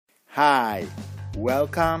Hi,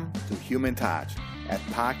 welcome to Human Touch, a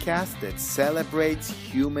podcast that celebrates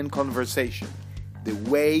human conversation, the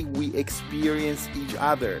way we experience each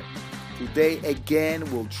other. Today again,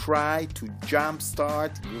 we'll try to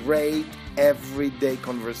jumpstart great everyday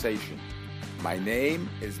conversation. My name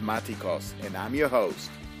is Matikos and I'm your host,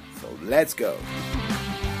 so let's go.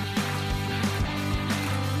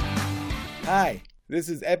 Hi, this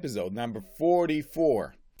is episode number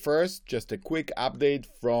 44. First, just a quick update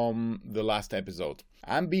from the last episode.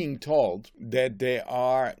 I'm being told that there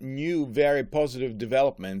are new very positive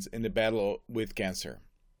developments in the battle with cancer.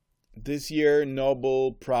 This year,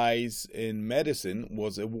 Nobel Prize in Medicine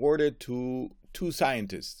was awarded to two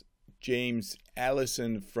scientists, James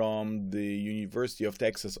Allison from the University of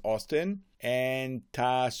Texas, Austin, and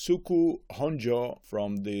Tasuku Honjo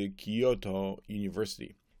from the Kyoto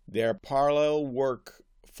University. Their parallel work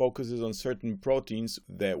focuses on certain proteins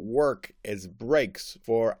that work as brakes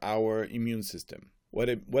for our immune system. What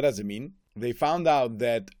does it mean? They found out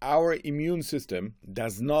that our immune system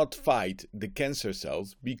does not fight the cancer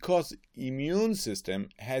cells because immune system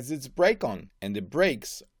has its brake on, and the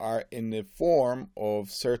brakes are in the form of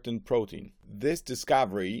certain protein. This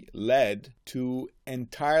discovery led to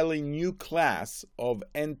entirely new class of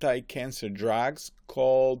anti-cancer drugs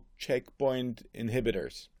called checkpoint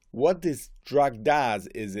inhibitors. What this drug does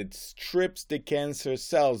is it strips the cancer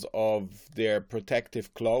cells of their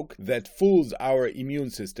protective cloak that fools our immune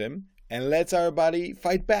system and lets our body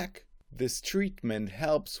fight back. This treatment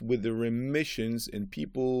helps with the remissions in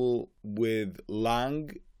people with lung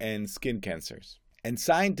and skin cancers. And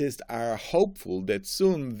scientists are hopeful that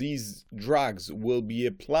soon these drugs will be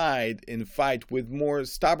applied in fight with more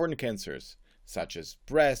stubborn cancers, such as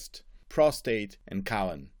breast, prostate, and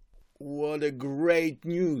colon. What a great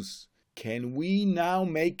news! Can we now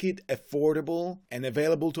make it affordable and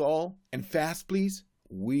available to all? And fast, please?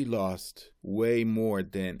 We lost way more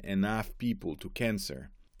than enough people to cancer.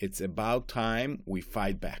 It's about time we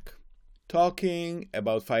fight back. Talking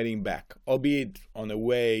about fighting back, albeit on a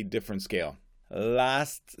way different scale.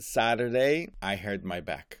 Last Saturday, I hurt my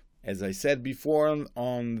back. As I said before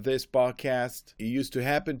on this podcast, it used to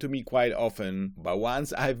happen to me quite often, but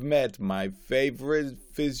once I've met my favorite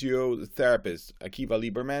physiotherapist, Akiva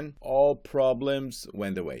Lieberman, all problems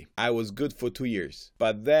went away. I was good for 2 years,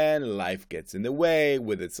 but then life gets in the way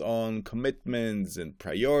with its own commitments and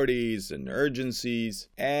priorities and urgencies,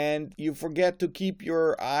 and you forget to keep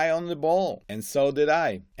your eye on the ball. And so did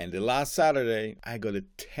I. And the last Saturday, I got a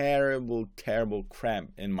terrible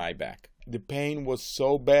cramp in my back. The pain was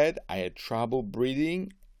so bad, I had trouble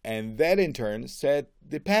breathing, and that in turn set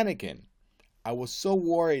the panic in. I was so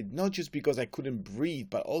worried, not just because I couldn't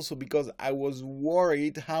breathe, but also because I was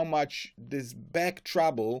worried how much this back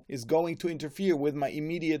trouble is going to interfere with my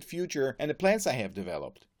immediate future and the plans I have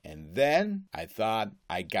developed. And then I thought,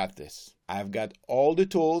 I got this. I've got all the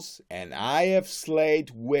tools, and I have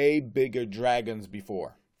slayed way bigger dragons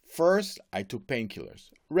before. First, I took painkillers,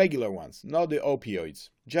 regular ones, not the opioids,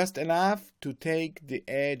 just enough to take the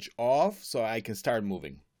edge off so I can start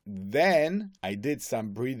moving. Then, I did some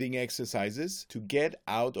breathing exercises to get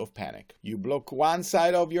out of panic. You block one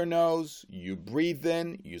side of your nose, you breathe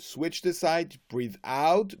in, you switch the side, breathe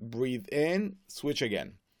out, breathe in, switch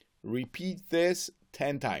again. Repeat this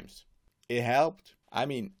 10 times. It helped.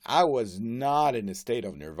 I was not in a state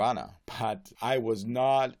of nirvana, but I was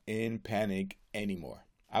not in panic anymore.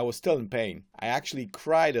 I was still in pain. I actually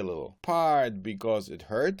cried a little, part because it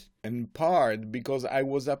hurt, and part because I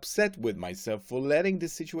was upset with myself for letting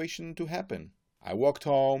this situation to happen. I walked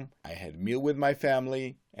home, I had a meal with my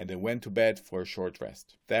family, and then went to bed for a short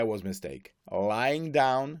rest. That was a mistake. Lying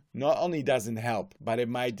down not only doesn't help, but it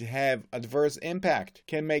might have adverse impact,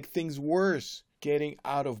 can make things worse. Getting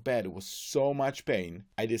out of bed was so much pain.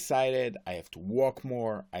 I decided I have to walk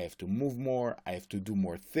more, I have to move more, I have to do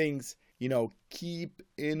more things. Keep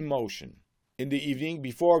in motion. In the evening,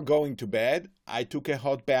 before going to bed, I took a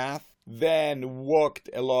hot bath, then walked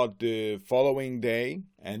a lot the following day,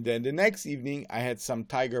 and then the next evening, I had some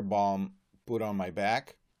tiger balm put on my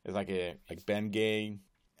back. It's like Bengay.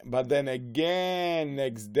 But then again,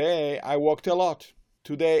 next day, I walked a lot.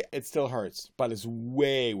 Today, it still hurts, but it's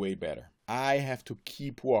way better. I have to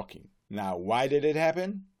keep walking. Now, why did it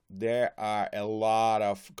happen? There are a lot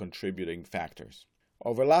of contributing factors.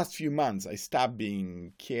 Over the last few months, I stopped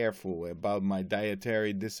being careful about my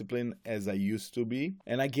dietary discipline as I used to be,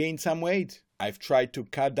 and I gained some weight. I've tried to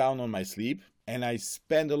cut down on my sleep, and I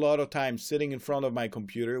spend a lot of time sitting in front of my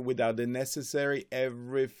computer without the necessary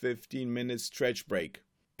every 15-minute stretch break.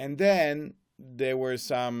 And then there were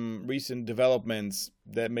some recent developments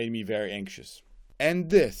that made me very anxious. And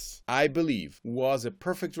this, I believe, was a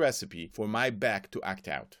perfect recipe for my back to act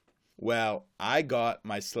out. Well, I got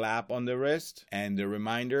my slap on the wrist and the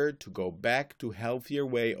reminder to go back to healthier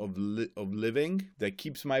way of living that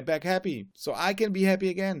keeps my back happy, so I can be happy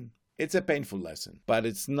again. It's a painful lesson, but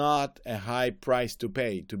it's not a high price to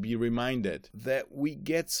pay to be reminded that we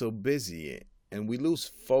get so busy and we lose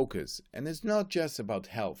focus. And it's not just about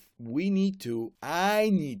health.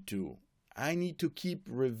 I need to keep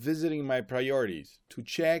revisiting my priorities to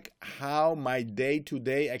check how my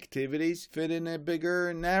day-to-day activities fit in a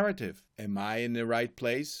bigger narrative. Am I in the right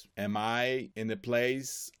place? Am I in the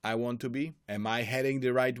place I want to be? Am I heading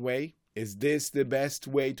the right way? Is this the best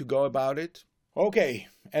way to go about it? Okay,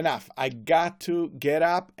 enough. I got to get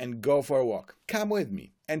up and go for a walk. Come with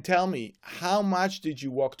me and tell me, how much did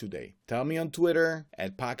you walk today? Tell me on Twitter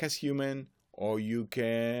 @PodcastHuman, or you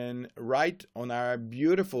can write on our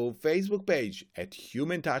beautiful Facebook page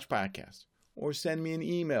 @Human Touch Podcast, or send me an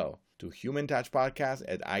email to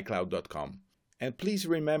humantouchpodcast@icloud.com. And please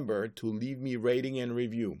remember to leave me rating and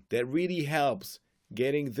review. That really helps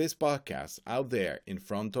getting this podcast out there in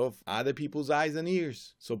front of other people's eyes and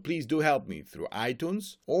ears. So please do help me through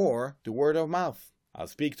iTunes or the word of mouth. I'll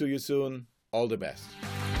speak to you soon. All the best.